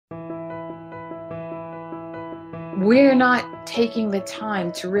we're not taking the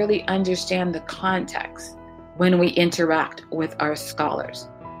time to really understand the context when we interact with our scholars.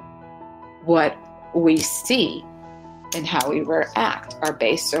 What we see and how we react are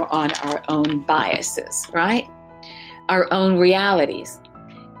based on our own biases, right? Our own realities,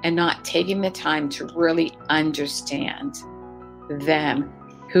 and not taking the time to really understand them,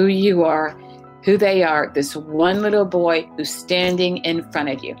 who you are, who they are, this one little boy who's standing in front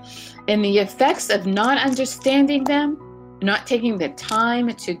of you. And the effects of not understanding them, not taking the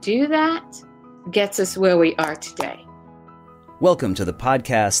time to do that, gets us where we are today. Welcome to the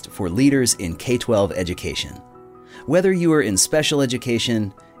podcast for leaders in K-12 education. Whether you are in special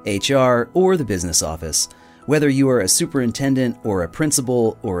education, HR, or the business office, whether you are a superintendent or a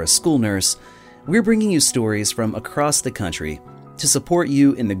principal or a school nurse, we're bringing you stories from across the country to support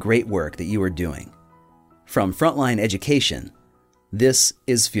you in the great work that you are doing. From Frontline Education, this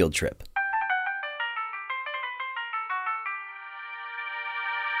is Field Trip.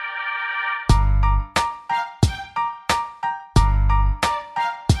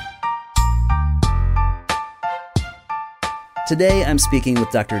 Today, I'm speaking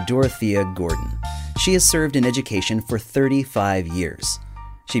with Dr. Dorothea Gordon. She has served in education for 35 years.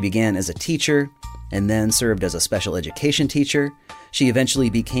 She began as a teacher and then served as a special education teacher. She eventually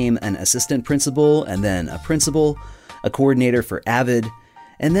became an assistant principal and then a principal, a coordinator for AVID,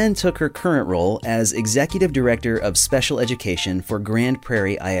 and then took her current role as Executive Director of Special Education for Grand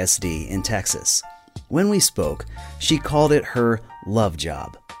Prairie ISD in Texas. When we spoke, she called it her love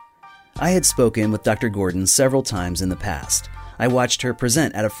job. I had spoken with Dr. Gordon several times in the past. I watched her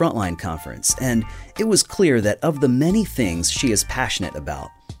present at a Frontline conference, and it was clear that of the many things she is passionate about,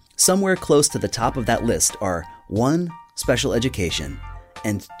 somewhere close to the top of that list are 1, special education,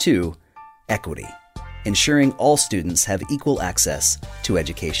 and 2, equity, ensuring all students have equal access to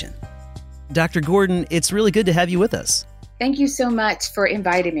education. Dr. Gordon, it's really good to have you with us. Thank you so much for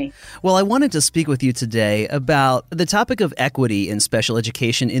inviting me. Well, I wanted to speak with you today about the topic of equity in special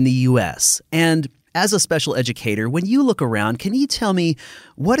education in the U.S. And as a special educator, when you look around, can you tell me,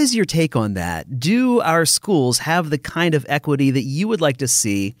 what is your take on that? Do our schools have the kind of equity that you would like to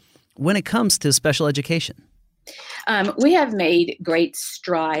see when it comes to special education? We have made great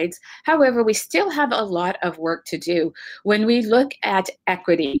strides. However, we still have a lot of work to do when we look at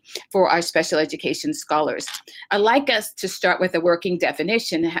equity for our special education scholars. I'd like us to start with a working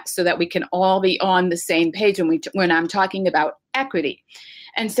definition so that we can all be on the same page when I'm talking about equity.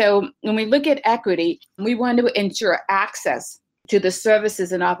 And so when we look at equity, we want to ensure access to the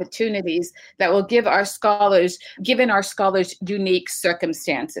services and opportunities that will given our scholars unique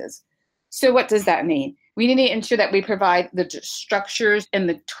circumstances. So what does that mean? We need to ensure that we provide the structures and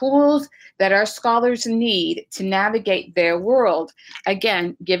the tools that our scholars need to navigate their world,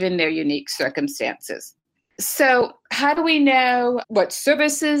 again, given their unique circumstances. So how do we know what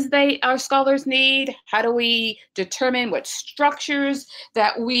services our scholars need? How do we determine what structures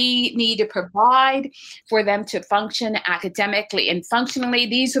that we need to provide for them to function academically and functionally?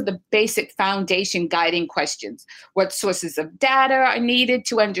 These are the basic foundation guiding questions. What sources of data are needed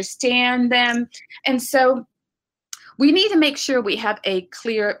to understand them? And so we need to make sure we have a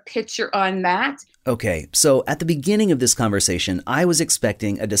clear picture on that. Okay, so at the beginning of this conversation, I was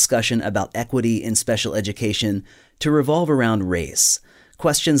expecting a discussion about equity in special education to revolve around race.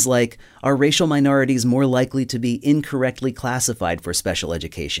 Questions like, are racial minorities more likely to be incorrectly classified for special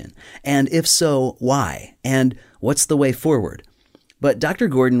education? And if so, why? And what's the way forward? But Dr.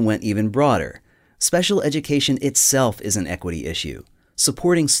 Gordon went even broader. Special education itself is an equity issue,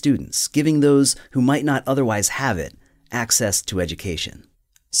 supporting students, giving those who might not otherwise have it access to education.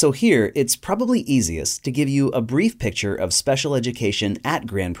 So here, it's probably easiest to give you a brief picture of special education at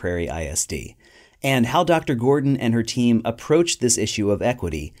Grand Prairie ISD and how Dr. Gordon and her team approach this issue of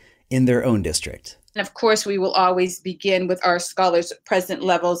equity in their own district. And of course, we will always begin with our scholars' present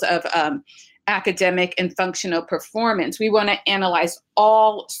levels of academic and functional performance. We want to analyze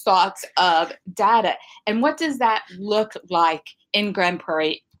all sorts of data. And what does that look like in Grand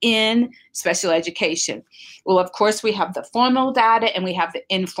Prairie in special education? Well, of course, we have the formal data and we have the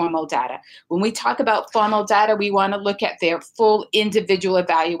informal data. When we talk about formal data, we want to look at their full individual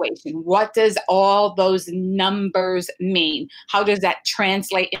evaluation. What does all those numbers mean? How does that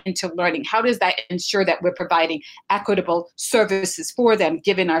translate into learning? How does that ensure that we're providing equitable services for them,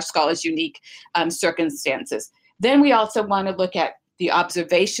 given our scholars' unique circumstances? Then we also want to look at the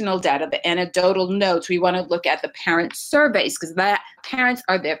observational data, the anecdotal notes. We want to look at the parent surveys because parents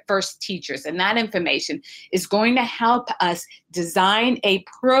are their first teachers, and that information is going to help us design a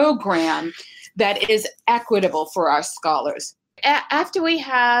program that is equitable for our scholars. After we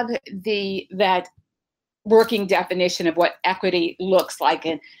have that working definition of what equity looks like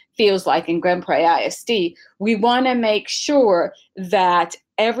and feels like in Grand Prairie ISD, we want to make sure that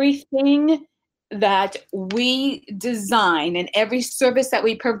everything that we design and every service that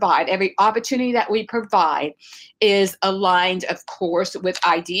we provide, every opportunity that we provide is aligned, of course, with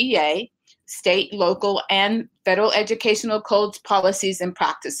IDEA, state, local, and federal educational codes, policies, and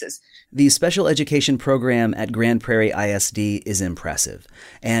practices. The special education program at Grand Prairie ISD is impressive,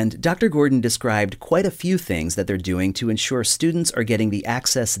 and Dr. Gordon described quite a few things that they're doing to ensure students are getting the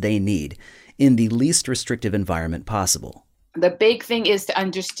access they need in the least restrictive environment possible. The big thing is to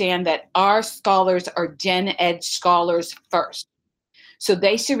understand that our scholars are Gen Ed scholars first. So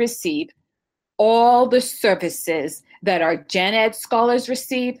they should receive all the services that our Gen Ed scholars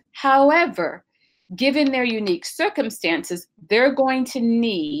receive. However, given their unique circumstances, they're going to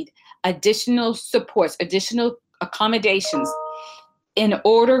need additional supports, additional accommodations in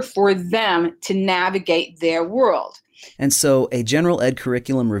order for them to navigate their world. And so a general ed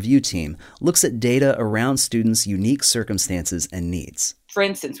curriculum review team looks at data around students' unique circumstances and needs. For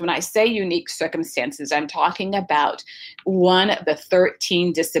instance, when I say unique circumstances, I'm talking about one of the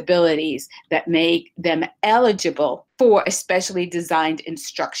 13 disabilities that make them eligible for a specially designed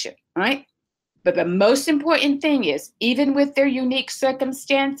instruction, right? But the most important thing is, even with their unique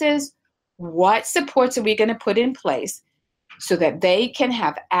circumstances, what supports are we going to put in place so that they can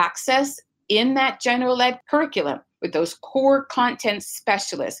have access in that general ed curriculum with those core content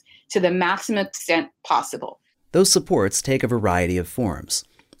specialists to the maximum extent possible. Those supports take a variety of forms.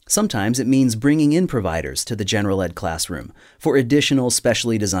 Sometimes it means bringing in providers to the general ed classroom for additional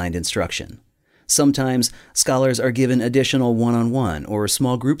specially designed instruction. Sometimes scholars are given additional one-on-one or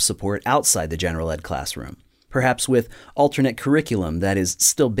small group support outside the general ed classroom, perhaps with alternate curriculum that is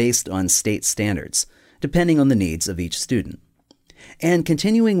still based on state standards, depending on the needs of each student. And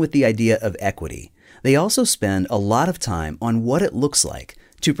continuing with the idea of equity, they also spend a lot of time on what it looks like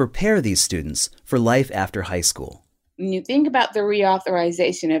to prepare these students for life after high school. When you think about the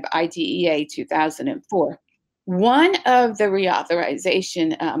reauthorization of IDEA 2004, one of the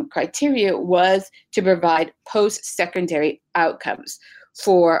reauthorization criteria was to provide post-secondary outcomes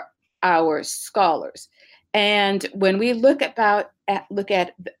for our scholars. And when we look at the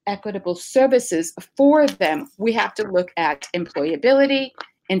equitable services for them, we have to look at employability,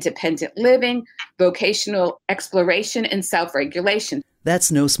 independent living, vocational exploration, and self-regulation.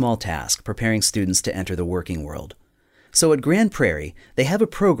 That's no small task, preparing students to enter the working world. So at Grand Prairie, they have a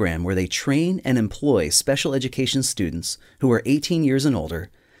program where they train and employ special education students who are 18 years and older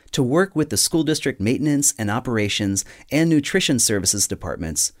to work with the school district maintenance and operations and nutrition services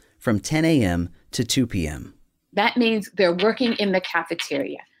departments from 10 a.m. to 2 p.m. That means they're working in the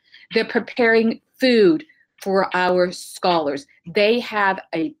cafeteria. They're preparing food for our scholars. They have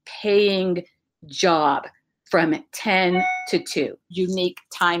a paying job from 10 to 2, unique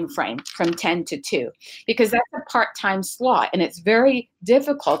time frame from 10 to 2, because that's a part-time slot, and it's very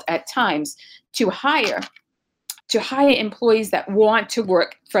difficult at times to hire employees that want to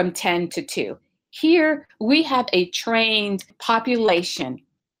work from 10 to 2. Here, we have a trained population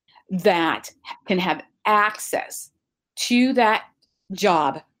that can have access to that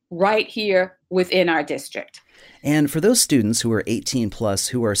job right here within our district. And for those students who are 18 plus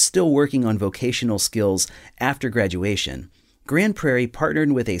who are still working on vocational skills after graduation, Grand Prairie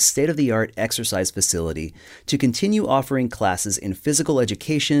partnered with a state-of-the-art exercise facility to continue offering classes in physical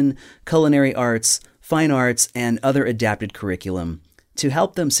education, culinary arts, fine arts, and other adapted curriculum to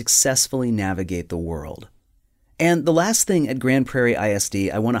help them successfully navigate the world. And the last thing at Grand Prairie ISD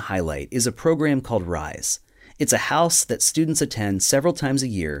I want to highlight is a program called RISE. It's a house that students attend several times a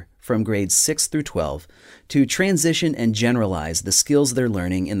year from grades 6 through 12 to transition and generalize the skills they're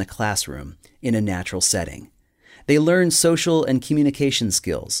learning in the classroom in a natural setting. They learn social and communication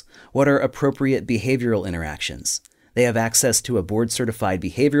skills, what are appropriate behavioral interactions. They have access to a board-certified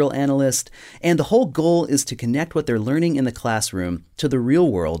behavioral analyst, and the whole goal is to connect what they're learning in the classroom to the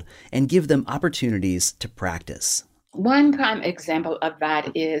real world and give them opportunities to practice. One prime example of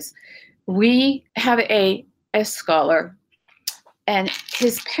that is we have a scholar, and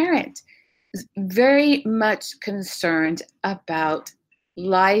his parent is very much concerned about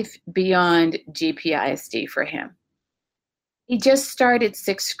life beyond GPISD for him. He just started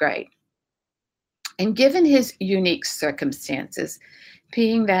 6th grade. And given his unique circumstances,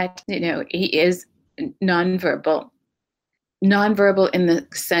 being that, he is nonverbal in the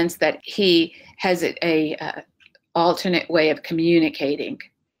sense that he has a alternate way of communicating.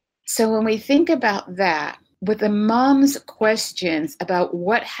 So when we think about that, with the mom's questions about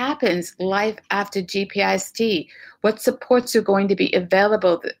what happens life after GPISD, what supports are going to be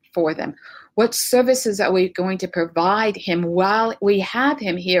available for them, what services are we going to provide him while we have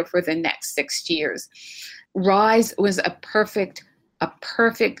him here for the next 6 years. RISE was a perfect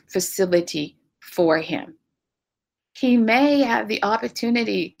facility for him. He may have the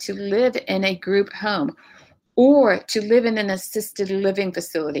opportunity to live in a group home, or to live in an assisted living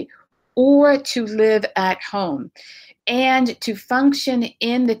facility, or to live at home, and to function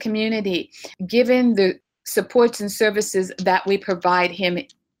in the community, given the supports and services that we provide him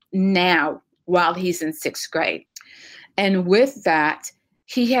now while he's in 6th grade. And with that,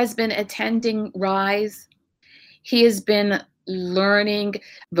 he has been attending RISE. He has been learning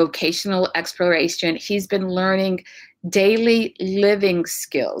vocational exploration. He's been learning daily living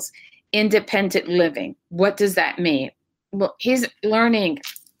skills, independent living. What does that mean? Well, he's learning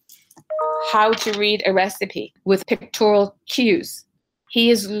how to read a recipe with pictorial cues. He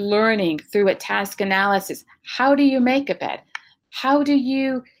is learning through a task analysis. How do you make a bed? How do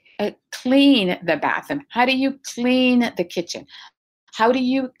you clean the bathroom? How do you clean the kitchen? How do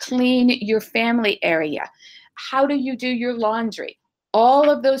you clean your family area? How do you do your laundry? All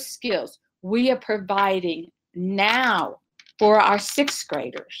of those skills we are providing now for our 6th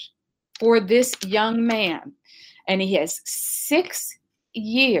graders, for this young man. And he has 6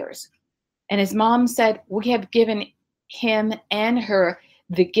 years. And his mom said, we have given him and her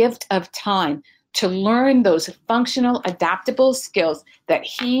the gift of time to learn those functional, adaptable skills that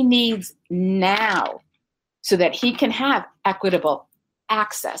he needs now so that he can have equitable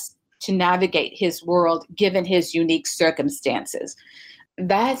access to navigate his world given his unique circumstances.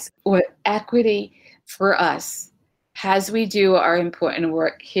 That's what equity for us as we do our important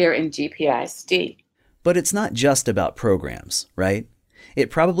work here in GPISD. But it's not just about programs, right?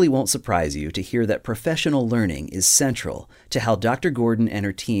 It probably won't surprise you to hear that professional learning is central to how Dr. Gordon and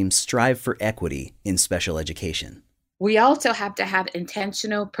her team strive for equity in special education. We also have to have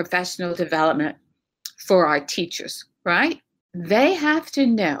intentional professional development for our teachers, right? They have to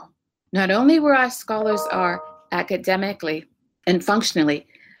know not only where our scholars are academically and functionally,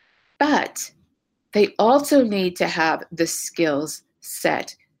 but they also need to have the skills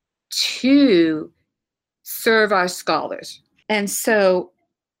set to serve our scholars. And so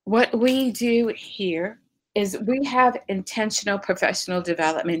what we do here is we have intentional professional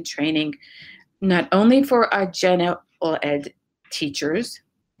development training, not only for our general ed teachers,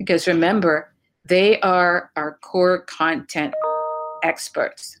 because remember, they are our core content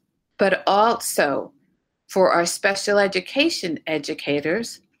experts, but also for our special education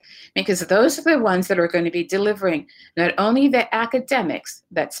educators, because those are the ones that are going to be delivering not only the academics,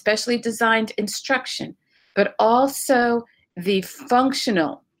 that specially designed instruction, but also the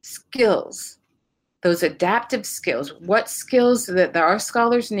functional skills, those adaptive skills, what skills that our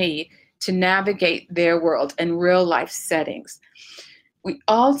scholars need to navigate their world in real life settings. We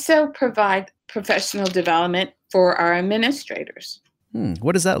also provide professional development for our administrators.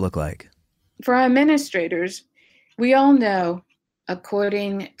 What does that look like? For our administrators, we all know,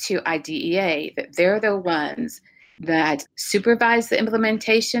 according to IDEA, that they're the ones that supervise the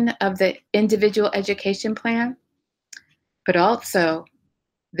implementation of the individual education plan, but also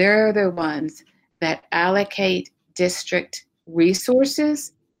they're the ones that allocate district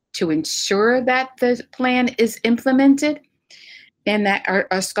resources to ensure that the plan is implemented and that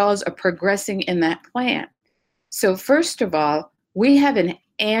our scholars are progressing in that plan. So first of all, we have an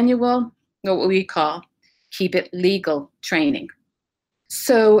annual, what we call Keep It Legal training,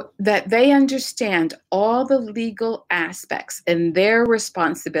 so that they understand all the legal aspects and their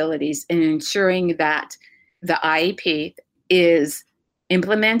responsibilities in ensuring that the IEP is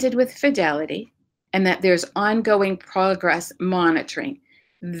implemented with fidelity and that there's ongoing progress monitoring,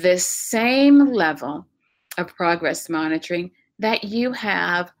 the same level of progress monitoring that you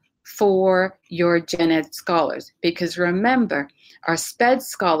have for your gen ed scholars. Because remember, our SPED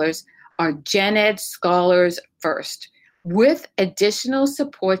scholars are gen ed scholars first, with additional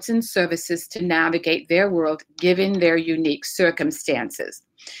supports and services to navigate their world given their unique circumstances.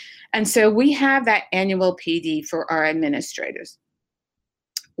 And so we have that annual PD for our administrators.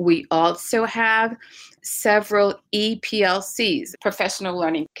 We also have several EPLCs, professional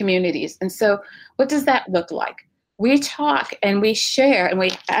learning communities. And so what does that look like? We talk and we share and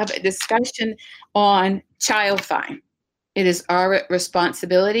we have a discussion on child find. It is our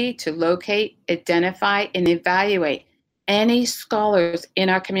responsibility to locate, identify, and evaluate any scholars in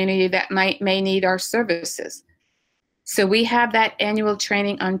our community that may need our services. So we have that annual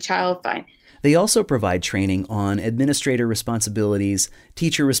training on child find. They also provide training on administrator responsibilities,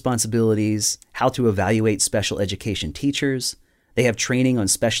 teacher responsibilities, how to evaluate special education teachers. They have training on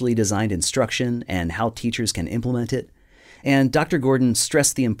specially designed instruction and how teachers can implement it. And Dr. Gordon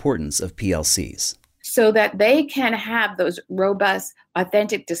stressed the importance of PLCs, so that they can have those robust,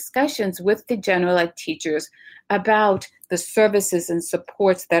 authentic discussions with the general ed teachers about the services and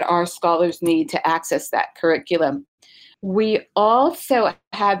supports that our scholars need to access that curriculum. We also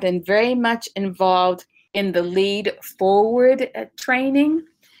have been very much involved in the Lead Forward training,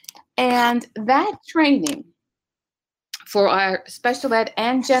 and that training for our special ed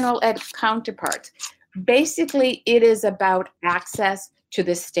and general ed counterparts, basically it is about access to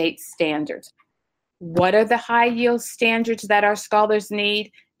the state standards. What are the high yield standards that our scholars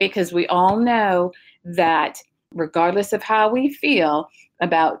need? Because we all know that regardless of how we feel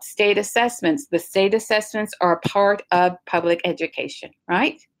about state assessments, the state assessments are a part of public education,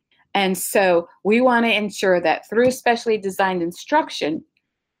 right? And so we want to ensure that through specially designed instruction,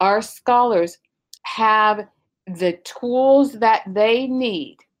 our scholars have the tools that they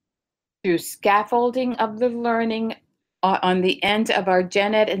need through scaffolding of the learning on the end of our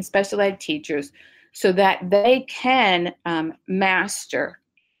gen ed and special ed teachers, so that they can master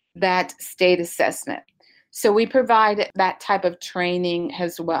that state assessment. So we provide that type of training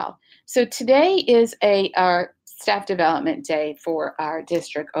as well. So today is our staff development day for our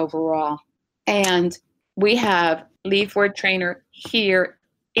district overall. And we have Lead Forward trainer here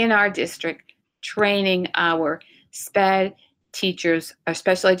in our district training our SPED teachers, our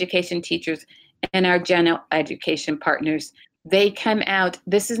special education teachers, and our general education partners. They come out,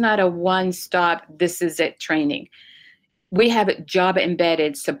 this is not a one-stop, this is it training. We have job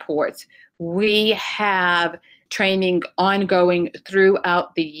embedded supports. We have training ongoing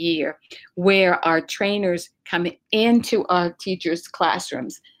throughout the year where our trainers come into our teachers'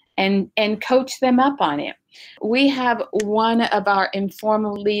 classrooms and coach them up on it. We have one of our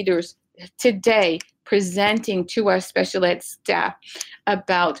informal leaders today presenting to our special ed staff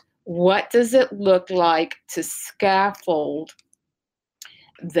about what does it look like to scaffold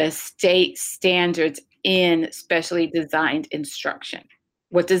the state standards in specially designed instruction?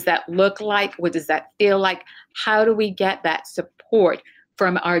 What does that look like? What does that feel like? How do we get that support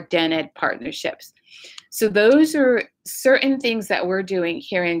from our gen ed partnerships? So those are certain things that we're doing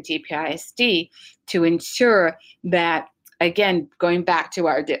here in GPISD to ensure that, again, going back to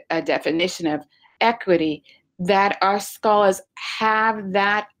our definition of equity, that our scholars have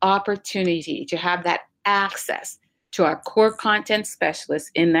that opportunity to have that access to our core content specialists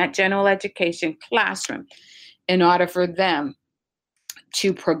in that general education classroom in order for them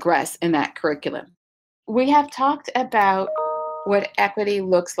to progress in that curriculum. We have talked about what equity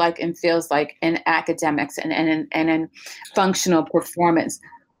looks like and feels like in academics and in functional performance.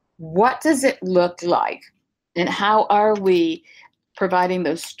 What does it look like, and how are we providing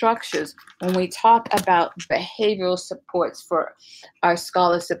those structures when we talk about behavioral supports for our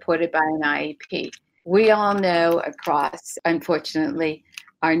scholars supported by an IEP? We all know across, unfortunately,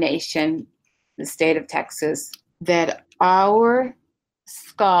 our nation, the state of Texas, that our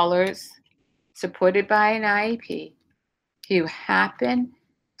scholars supported by an IEP who happen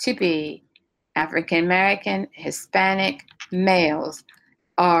to be African American, Hispanic males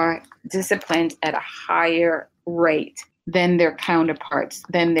are disciplined at a higher rate than their counterparts,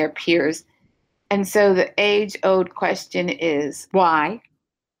 than their peers. And so the age-old question is why?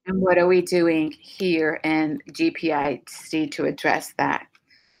 And what are we doing here in GPIC to address that?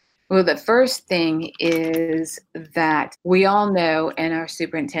 Well, the first thing is that we all know, and our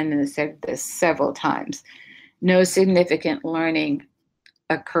superintendent has said this several times, no significant learning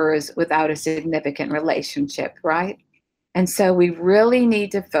occurs without a significant relationship, right? And so we really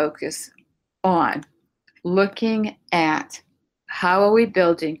need to focus on looking at how are we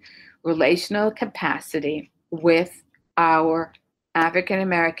building relational capacity with our African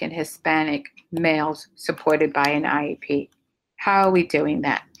American, Hispanic males supported by an IEP. How are we doing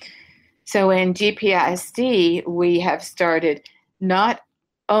that? So in GPISD, we have started not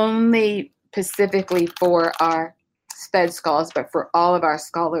only specifically for our SPED scholars, but for all of our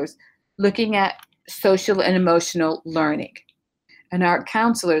scholars, looking at social and emotional learning. And our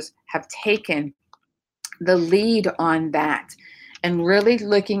counselors have taken the lead on that and really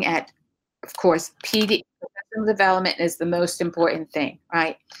looking at, of course, professional development is the most important thing,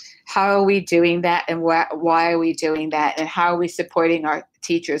 right? How are we doing that, and why are we doing that, and how are we supporting our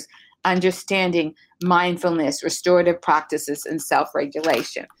teachers understanding mindfulness, restorative practices, and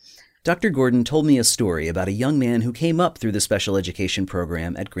self-regulation? Dr. Gordon told me a story about a young man who came up through the special education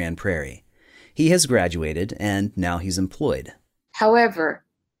program at Grand Prairie. He has graduated, and now he's employed. However,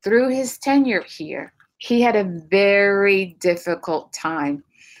 through his tenure here, he had a very difficult time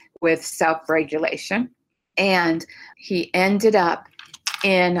with self-regulation, and he ended up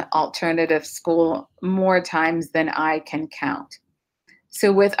in alternative school more times than I can count.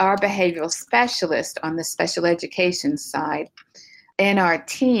 So with our behavioral specialist on the special education side and our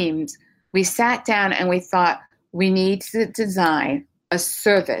teams, we sat down and we thought we need to design a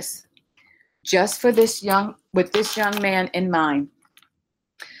service just for this young man in mind,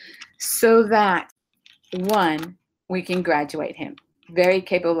 so that one, we can graduate him, very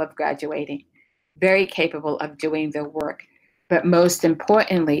capable of graduating, very capable of doing the work, but most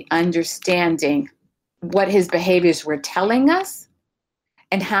importantly, understanding what his behaviors were telling us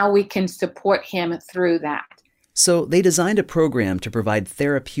and how we can support him through that. So they designed a program to provide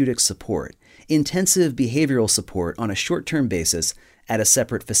therapeutic support, intensive behavioral support on a short-term basis at a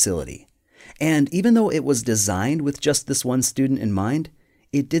separate facility. And even though it was designed with just this one student in mind,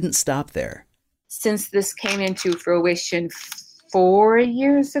 it didn't stop there. Since this came into fruition 4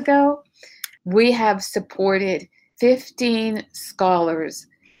 years ago, we have supported 15 scholars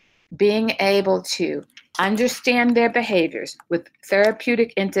being able to understand their behaviors with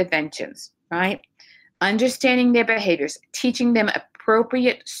therapeutic interventions, right? Understanding their behaviors, teaching them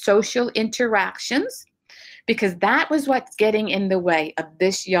appropriate social interactions, because that was what's getting in the way of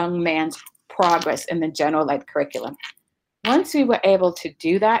this young man's progress in the general ed curriculum. Once we were able to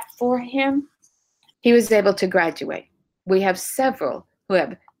do that for him, he was able to graduate. We have several who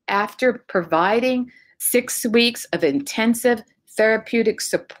have, after providing 6 weeks of intensive therapeutic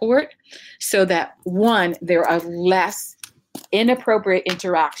support, so that one, there are less inappropriate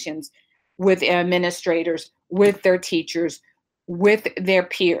interactions with their administrators, with their teachers, with their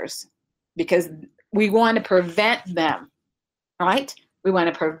peers, because we want to prevent them, right? We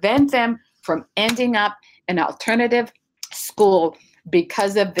want to prevent them from ending up in alternative school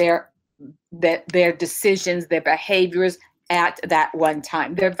because of their decisions, their behaviors at that one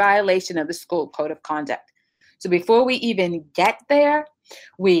time, their violation of the school code of conduct. So before we even get there,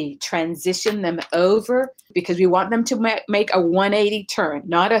 we transition them over because we want them to make a 180 turn,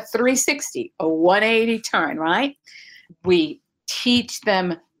 not a 360, a 180 turn, right? We teach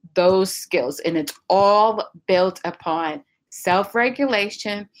them those skills, and it's all built upon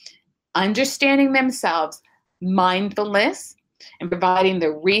self-regulation, understanding themselves, mindfulness, and providing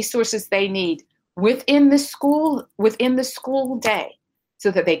the resources they need within the school day, so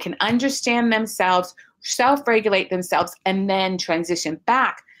that they can understand themselves, self-regulate themselves, and then transition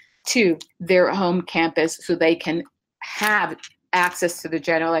back to their home campus so they can have access to the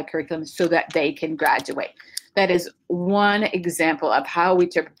general ed curriculum so that they can graduate. That is one example of how we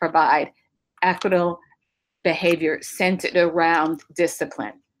provide equitable behavior centered around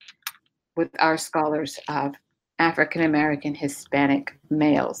discipline with our scholars of African American Hispanic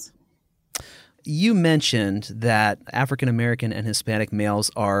males. You mentioned that African American and Hispanic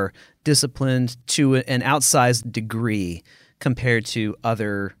males are disciplined to an outsized degree compared to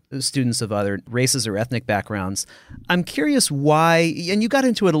other students of other races or ethnic backgrounds. I'm curious why, and you got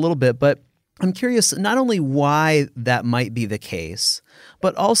into it a little bit, but I'm curious not only why that might be the case,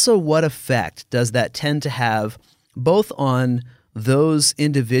 but also what effect does that tend to have both on those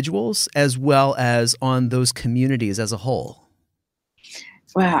individuals as well as on those communities as a whole?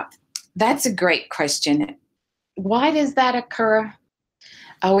 Wow, that's a great question. Why does that occur?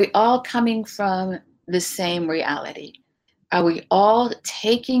 Are we all coming from the same reality? Are we all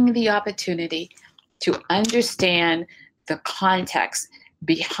taking the opportunity to understand the context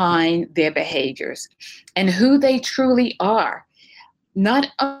behind their behaviors and who they truly are, not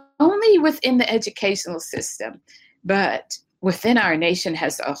only within the educational system, but within our nation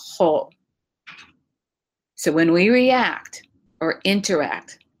as a whole? So when we react or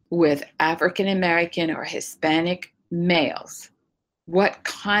interact with African American or Hispanic males, what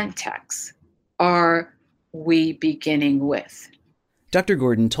context are we beginning with? Dr.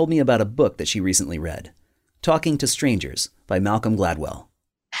 Gordon told me about a book that she recently read, Talking to Strangers by Malcolm Gladwell.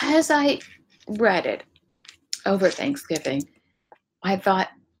 As I read it over Thanksgiving, I thought,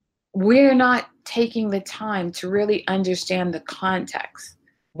 we're not taking the time to really understand the context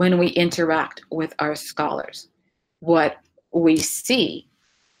when we interact with our scholars. What we see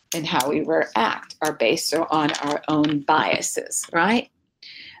and how we react are based on our own biases, right?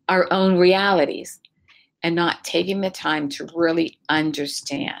 Our own realities, and not taking the time to really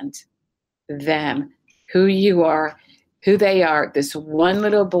understand them, who you are, who they are, this one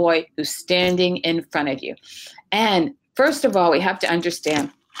little boy who's standing in front of you. And first of all, we have to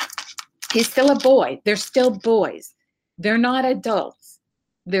understand he's still a boy. They're still boys. They're not adults.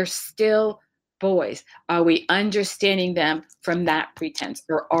 They're still boys? Are we understanding them from that pretense?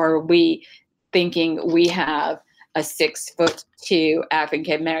 Or are we thinking we have a 6'2"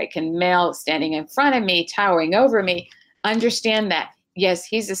 African American male standing in front of me, towering over me? Understand that, yes,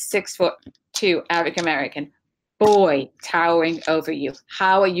 he's a 6'2" African American boy towering over you.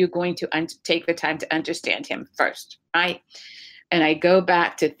 How are you going to take the time to understand him first, right? And I go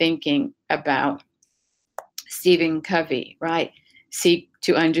back to thinking about Stephen Covey, right? Seek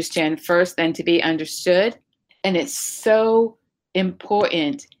to understand first, then to be understood. And it's so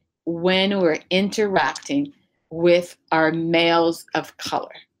important when we're interacting with our males of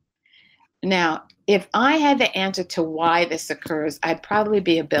color. Now, if I had the answer to why this occurs, I'd probably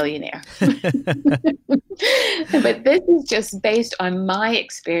be a billionaire. But this is just based on my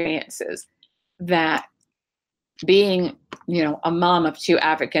experiences, that being, a mom of 2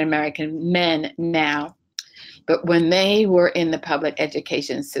 African American men now, but when they were in the public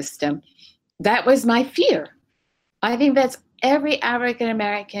education system, that was my fear. I think that's every African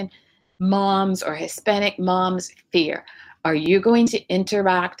American mom's or Hispanic mom's fear. Are you going to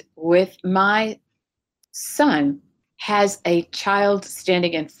interact with my son has a child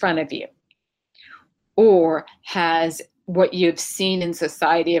standing in front of you, or has what you've seen in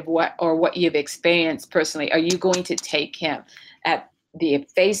society of what you've experienced personally? Are you going to take him at the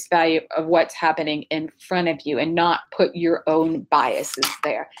face value of what's happening in front of you and not put your own biases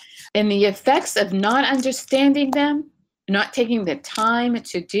there? And the effects of not understanding them, not taking the time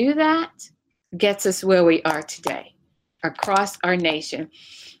to do that, gets us where we are today across our nation.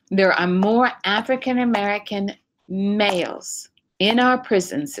 There are more African American males in our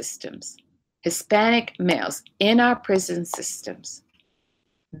prison systems, Hispanic males in our prison systems,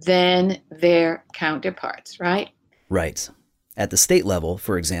 than their counterparts, right? Right. At the state level,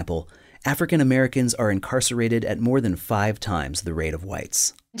 for example, African Americans are incarcerated at more than 5 times the rate of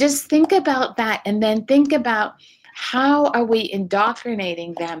whites. Just think about that, and then think about how are we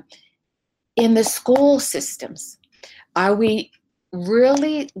indoctrinating them in the school systems? Are we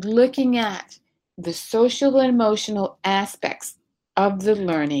really looking at the social and emotional aspects of the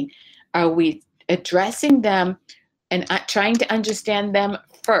learning? Are we addressing them and trying to understand them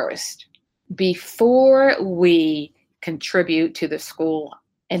first before we contribute to the school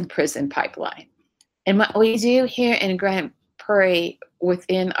and prison pipeline? And what we do here in Grand Prairie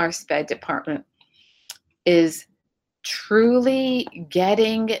within our SPED department is truly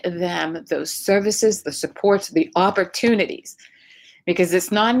getting them those services, the supports, the opportunities, because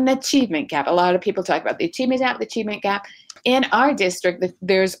it's not an achievement gap. A lot of people talk about the achievement gap. In our district,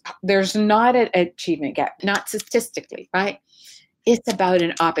 there's not an achievement gap, not statistically, right? It's about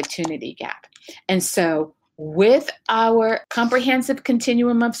an opportunity gap. And so with our comprehensive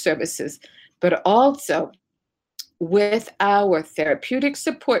continuum of services, but also with our therapeutic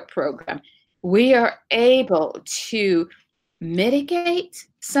support program, we are able to mitigate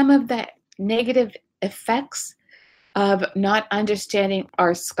some of the negative effects of not understanding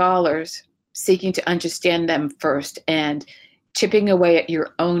our scholars, seeking to understand them first and chipping away at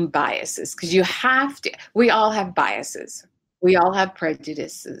your own biases. Because we all have biases. We all have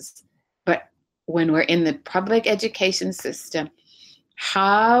prejudices. But when we're in the public education system,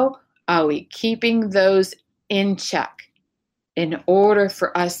 how are we keeping those in check in order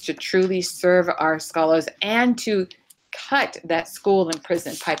for us to truly serve our scholars and to cut that school and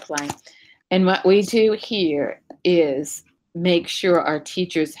prison pipeline? And what we do here is make sure our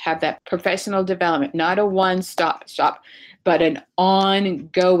teachers have that professional development, not a one-stop shop, but an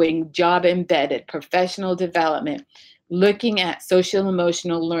ongoing job-embedded professional development, looking at social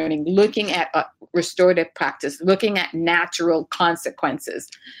emotional learning, looking at restorative practice, looking at natural consequences,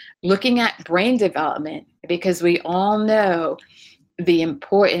 looking at brain development, because we all know the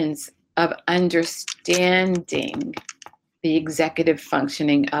importance of understanding the executive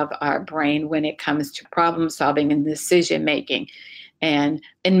functioning of our brain when it comes to problem solving and decision making, and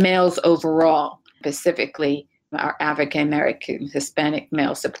in males overall, specifically our African American Hispanic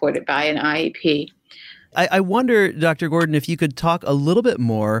males supported by an IEP. I wonder, Dr. Gordon, if you could talk a little bit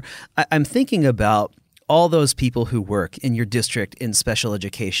more. I'm thinking about all those people who work in your district in special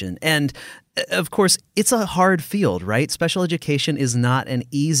education. And of course, it's a hard field, right? Special education is not an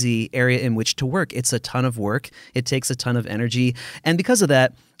easy area in which to work. It's a ton of work. It takes a ton of energy. And because of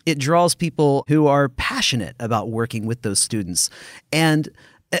that, it draws people who are passionate about working with those students. And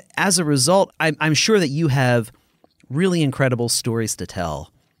as a result, I'm sure that you have really incredible stories to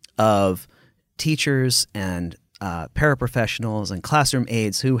tell of teachers and paraprofessionals and classroom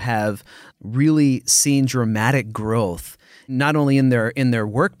aides who have really seen dramatic growth, not only in their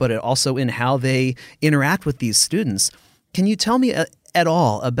work, but also in how they interact with these students. Can you tell me at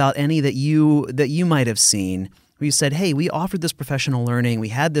all about any that you might have seen where you said, hey, we offered this professional learning, we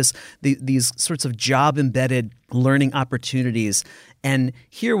had these sorts of job-embedded learning opportunities, and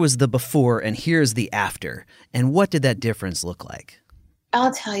here was the before and here's the after. And what did that difference look like?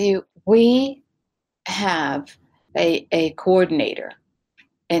 I'll tell you, we have a coordinator,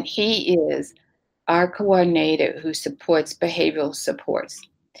 and he is our coordinator who supports behavioral supports.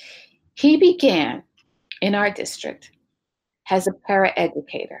 He began in our district as a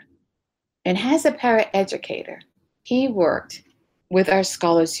paraeducator. And as a paraeducator, he worked with our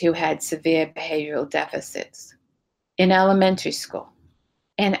scholars who had severe behavioral deficits in elementary school.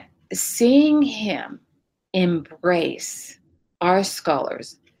 And seeing him embrace our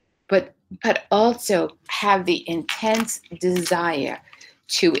scholars, but also have the intense desire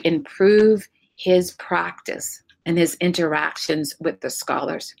to improve his practice and his interactions with the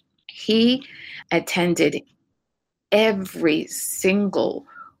scholars. He attended every single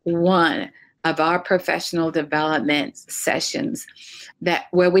one of our professional development sessions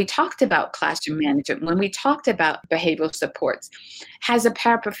where we talked about classroom management, when we talked about behavioral supports, as a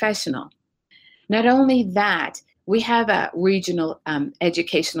paraprofessional. Not only that, we have a regional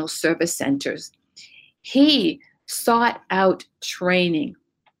educational service centers. He sought out training,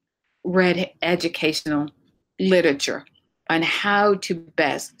 read educational literature on how to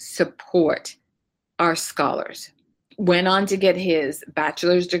best support our scholars. Went on to get his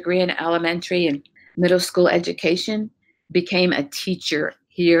bachelor's degree in elementary and middle school education, became a teacher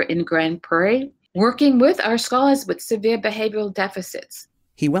here in Grand Prairie, working with our scholars with severe behavioral deficits.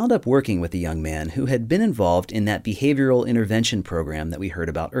 He wound up working with a young man who had been involved in that behavioral intervention program that we heard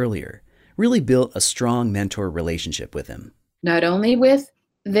about earlier, really built a strong mentor relationship with him. Not only with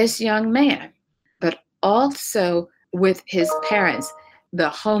this young man, but also with his parents, the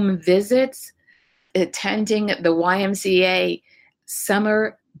home visits, attending the YMCA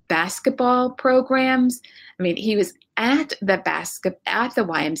summer basketball programs. I mean, he was at the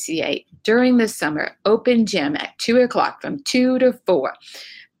YMCA during the summer, open gym at 2:00 from 2 to 4,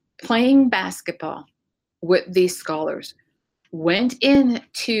 playing basketball with these scholars. Went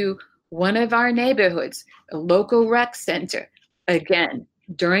into one of our neighborhoods, a local rec center, again,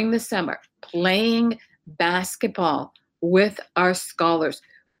 during the summer, playing basketball with our scholars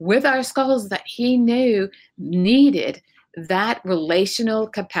that he knew needed that relational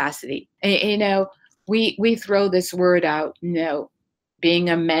capacity. And, we throw this word out, being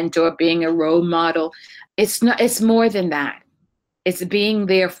a mentor, being a role model. It's more than that. It's being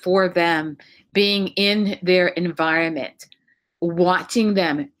there for them, being in their environment, watching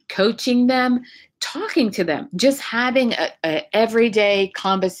them, coaching them, talking to them, just having a everyday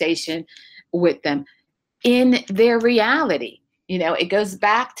conversation with them in their reality. It goes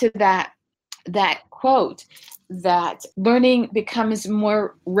back to that quote that learning becomes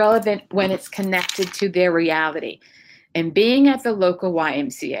more relevant when it's connected to their reality. And being at the local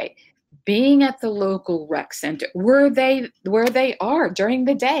YMCA, being at the local rec center, where they are during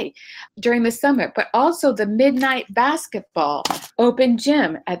the day, during the summer, but also the midnight basketball open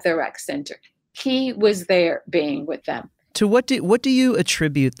gym at the rec center. He was there being with them. To what do you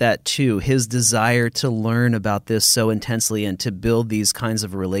attribute that to, his desire to learn about this so intensely and to build these kinds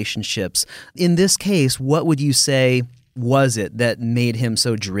of relationships? In this case, what would you say was it that made him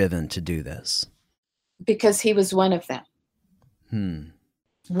so driven to do this? Because he was one of them.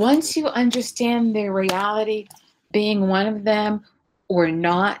 Once you understand their reality, being one of them or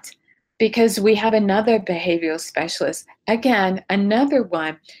not, because we have another behavioral specialist, again, another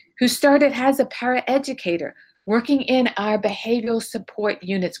one who started as a paraeducator, working in our behavioral support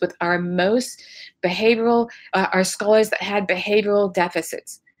units with our most our scholars that had behavioral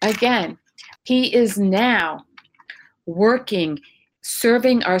deficits. Again, he is now working,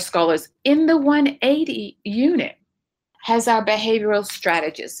 serving our scholars in the 180 unit, has our behavioral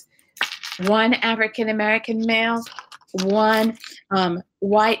strategist, one African American male, one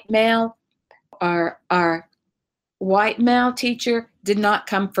white male. Our white male teacher did not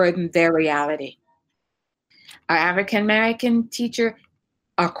come from their reality. Our African American teacher,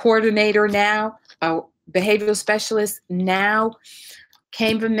 our coordinator now, our behavioral specialist now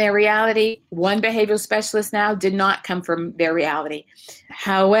came from their reality. One behavioral specialist now did not come from their reality.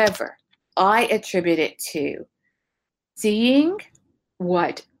 However, I attribute it to seeing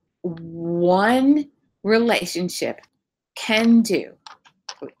what one relationship can do,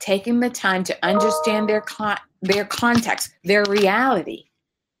 taking the time to understand their context, their reality,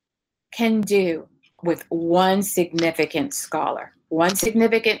 can do with one significant scholar, one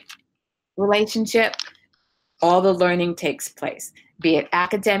significant relationship. All the learning takes place, be it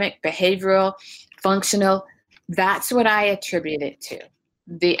academic, behavioral, functional. That's what I attribute it to.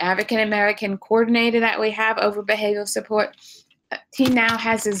 The African American coordinator that we have over behavioral support, he now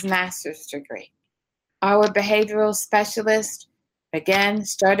has his master's degree. Our behavioral specialist, again,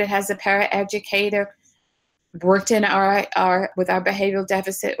 started as a paraeducator, worked in with our behavioral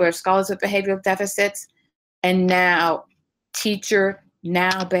deficit, or scholars with behavioral deficits, and now teacher,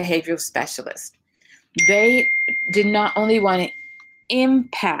 now behavioral specialist. They did not only want to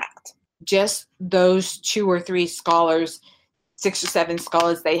impact just those 2 or 3 scholars, 6 or 7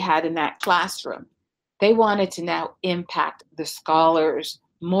 scholars they had in that classroom. They wanted to now impact the scholars,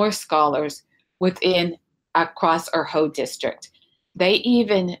 more scholars across our whole district. They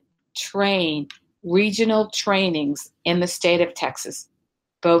even train regional trainings in the state of Texas,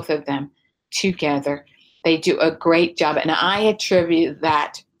 both of them together. They do a great job, and I attribute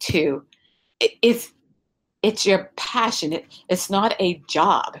that to it's your passion. It's not a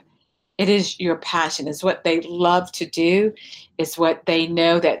job. It is your passion. It's what they love to do. It's what they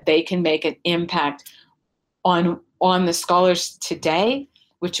know that they can make an impact on the scholars today,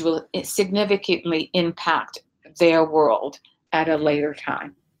 which will significantly impact their world at a later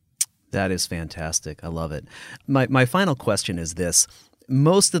time. That is fantastic. I love it. My final question is this.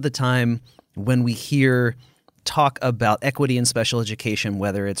 Most of the time when we hear talk about equity in special education,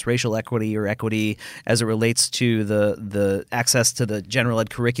 whether it's racial equity or equity as it relates to the access to the general ed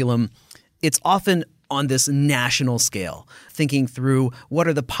curriculum, it's often on this national scale, thinking through what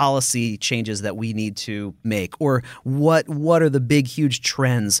are the policy changes that we need to make, or what are the big, huge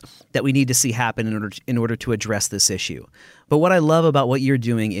trends that we need to see happen in order to address this issue. But what I love about what you're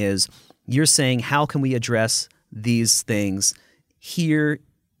doing is you're saying, how can we address these things here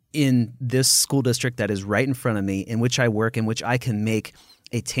in this school district that is right in front of me, in which I work, in which I can make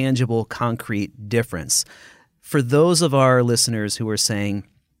a tangible, concrete difference. For those of our listeners who are saying,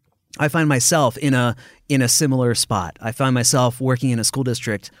 I find myself in a similar spot. I find myself working in a school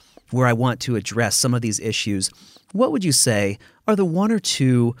district where I want to address some of these issues. What would you say are the 1 or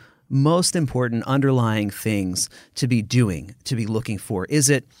 2 most important underlying things to be doing, to be looking for? Is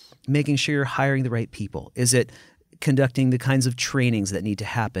it making sure you're hiring the right people? Is it conducting the kinds of trainings that need to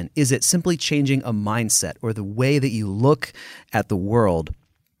happen? Is it simply changing a mindset or the way that you look at the world?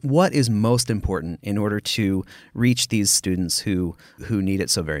 What is most important in order to reach these students who need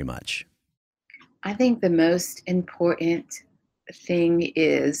it so very much? I think the most important thing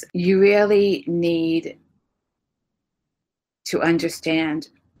is you really need to understand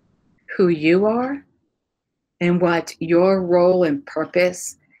who you are and what your role and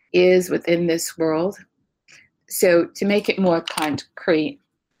purpose is within this world. So to make it more concrete,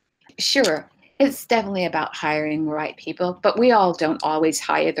 sure, it's definitely about hiring the right people, but we all don't always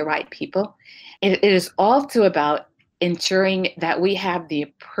hire the right people. It is also about ensuring that we have the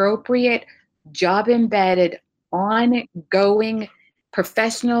appropriate job-embedded, ongoing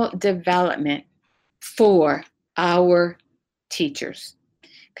professional development for our teachers.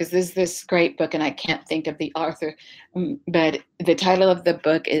 Because there's this great book, and I can't think of the author, but the title of the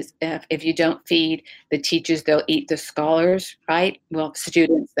book is If You Don't Feed the Teachers, They'll Eat the Scholars, right? Well,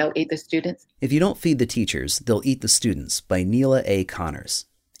 students, they'll eat the students. If You Don't Feed the Teachers, They'll Eat the Students by Neela A. Connors.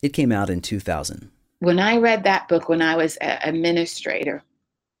 It came out in 2000. When I read that book when I was an administrator,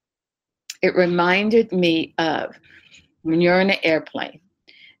 it reminded me of when you're in an airplane,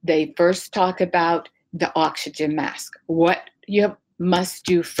 they first talk about the oxygen mask, what you must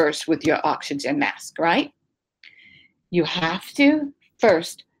do first with your oxygen mask, right? You have to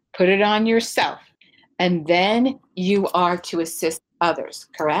first put it on yourself, and then you are to assist others,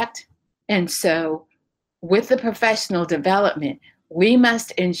 correct? And so with the professional development, we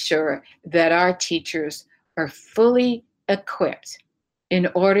must ensure that our teachers are fully equipped in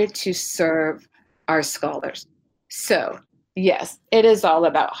order to serve our scholars. So yes, it is all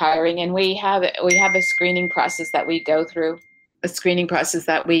about hiring, and we have a screening process that we go through. A screening process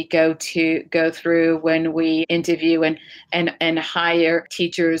that we go through when we interview and hire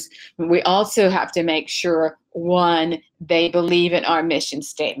teachers. We also have to make sure, one, they believe in our mission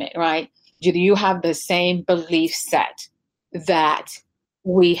statement, right? Do you have the same belief set that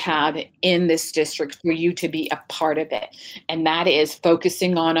we have in this district for you to be a part of it? And that is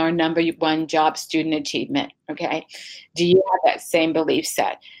focusing on our number 1 job, student achievement, okay? Do you have that same belief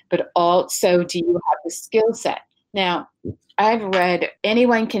set? But also, do you have the skill set? Now, I've read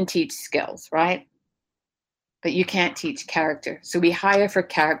anyone can teach skills, right? But you can't teach character. So we hire for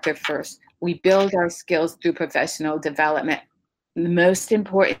character first. We build our skills through professional development. The most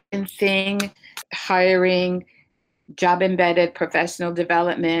important thing, hiring, job-embedded professional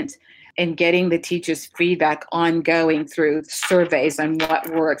development, and getting the teachers' feedback ongoing through surveys on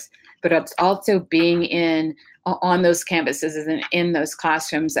what works. But it's also being in on those campuses and in those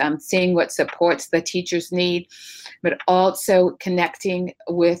classrooms, seeing what supports the teachers need, but also connecting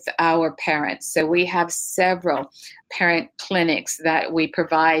with our parents. So we have several parent clinics that we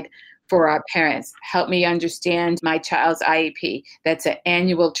provide for our parents. Help me understand my child's IEP. That's an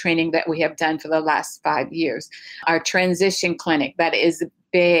annual training that we have done for the last 5 years. Our transition clinic, that is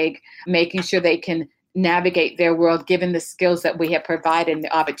big, making sure they can navigate their world given the skills that we have provided and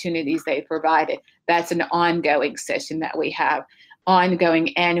the opportunities they've provided. That's an ongoing session that we have,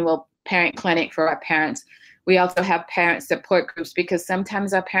 ongoing annual parent clinic for our parents. We also have parent support groups because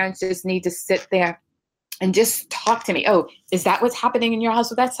sometimes our parents just need to sit there and just talk to me. Oh, is that what's happening in your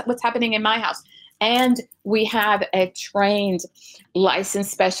house? Well, that's what's happening in my house. And we have a trained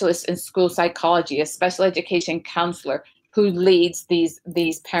licensed specialist in school psychology, a special education counselor who leads these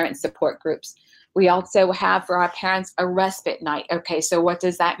parent support groups. We also have for our parents a respite night. Okay, so what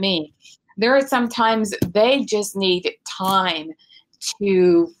does that mean? There are sometimes they just need time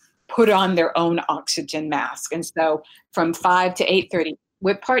to put on their own oxygen mask. And so from 5 to 8:30,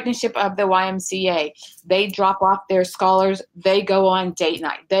 with partnership of the YMCA, they drop off their scholars, they go on date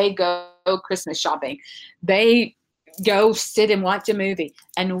night, they go Christmas shopping, they go sit and watch a movie,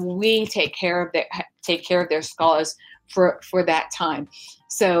 and we take care of their scholars for that time.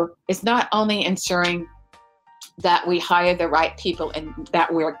 So it's not only ensuring that we hire the right people and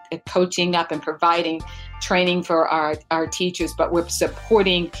that we're coaching up and providing training for our teachers, but we're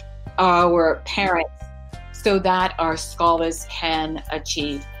supporting our parents so that our scholars can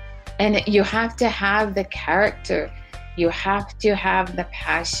achieve. And you have to have the character, you have to have the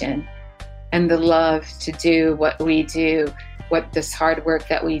passion and the love to do what we do, what this hard work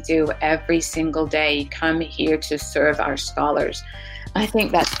that we do every single day, come here to serve our scholars. I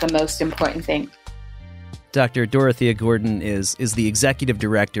think that's the most important thing. Dr. Dorothea Gordon is the Executive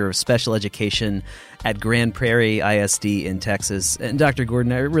Director of Special Education at Grand Prairie ISD in Texas. And Dr.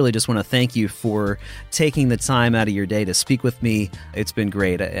 Gordon, I really just want to thank you for taking the time out of your day to speak with me. It's been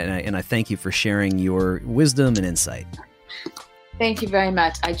great, and I thank you for sharing your wisdom and insight. Thank you very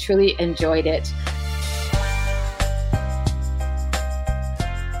much. I truly enjoyed it.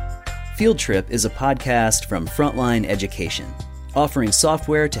 Field Trip is a podcast from Frontline Education, offering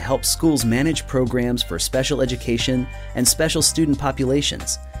software to help schools manage programs for special education and special student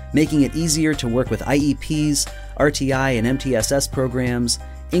populations, making it easier to work with IEPs, RTI and MTSS programs,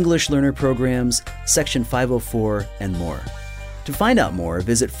 English learner programs, Section 504, and more. To find out more,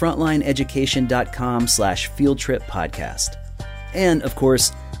 visit frontlineeducation.com/fieldtrippodcast. And, of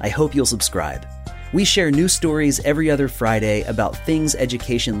course, I hope you'll subscribe. We share new stories every other Friday about things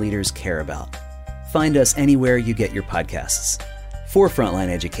education leaders care about. Find us anywhere you get your podcasts. For Frontline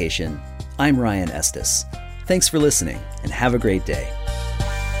Education, I'm Ryan Estes. Thanks for listening, and have a great day.